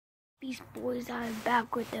Peace boys, I'm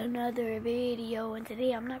back with another video, and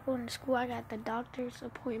today I'm not going to school. I got the doctor's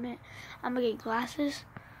appointment. I'm gonna get glasses,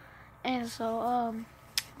 and so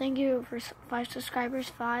thank you for 5 subscribers.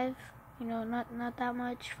 5, you know, not that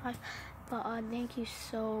much, 5, but thank you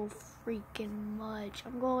so freaking much.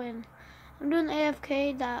 I'm doing the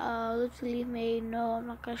AFK that Literally made. No, I'm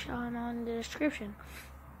not gonna show him on the description.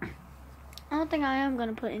 I don't think I am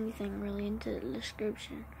gonna put anything really into the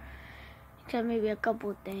description. Except maybe a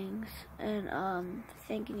couple things. And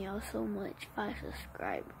thanking y'all so much. 5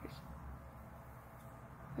 subscribers.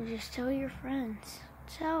 Or just tell your friends.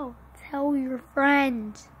 Tell your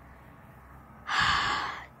friends.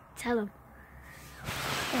 Tell them.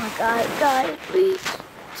 Oh my god, guys, please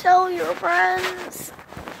tell your friends.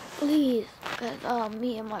 Please. Because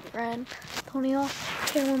me and my friend Tony,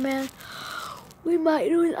 cameraman, we might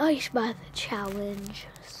do an ice bath challenge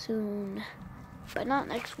soon. But not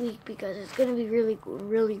next week because it's gonna be really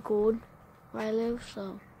cold where I live.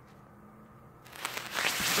 So,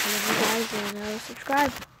 love you guys and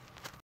subscribe.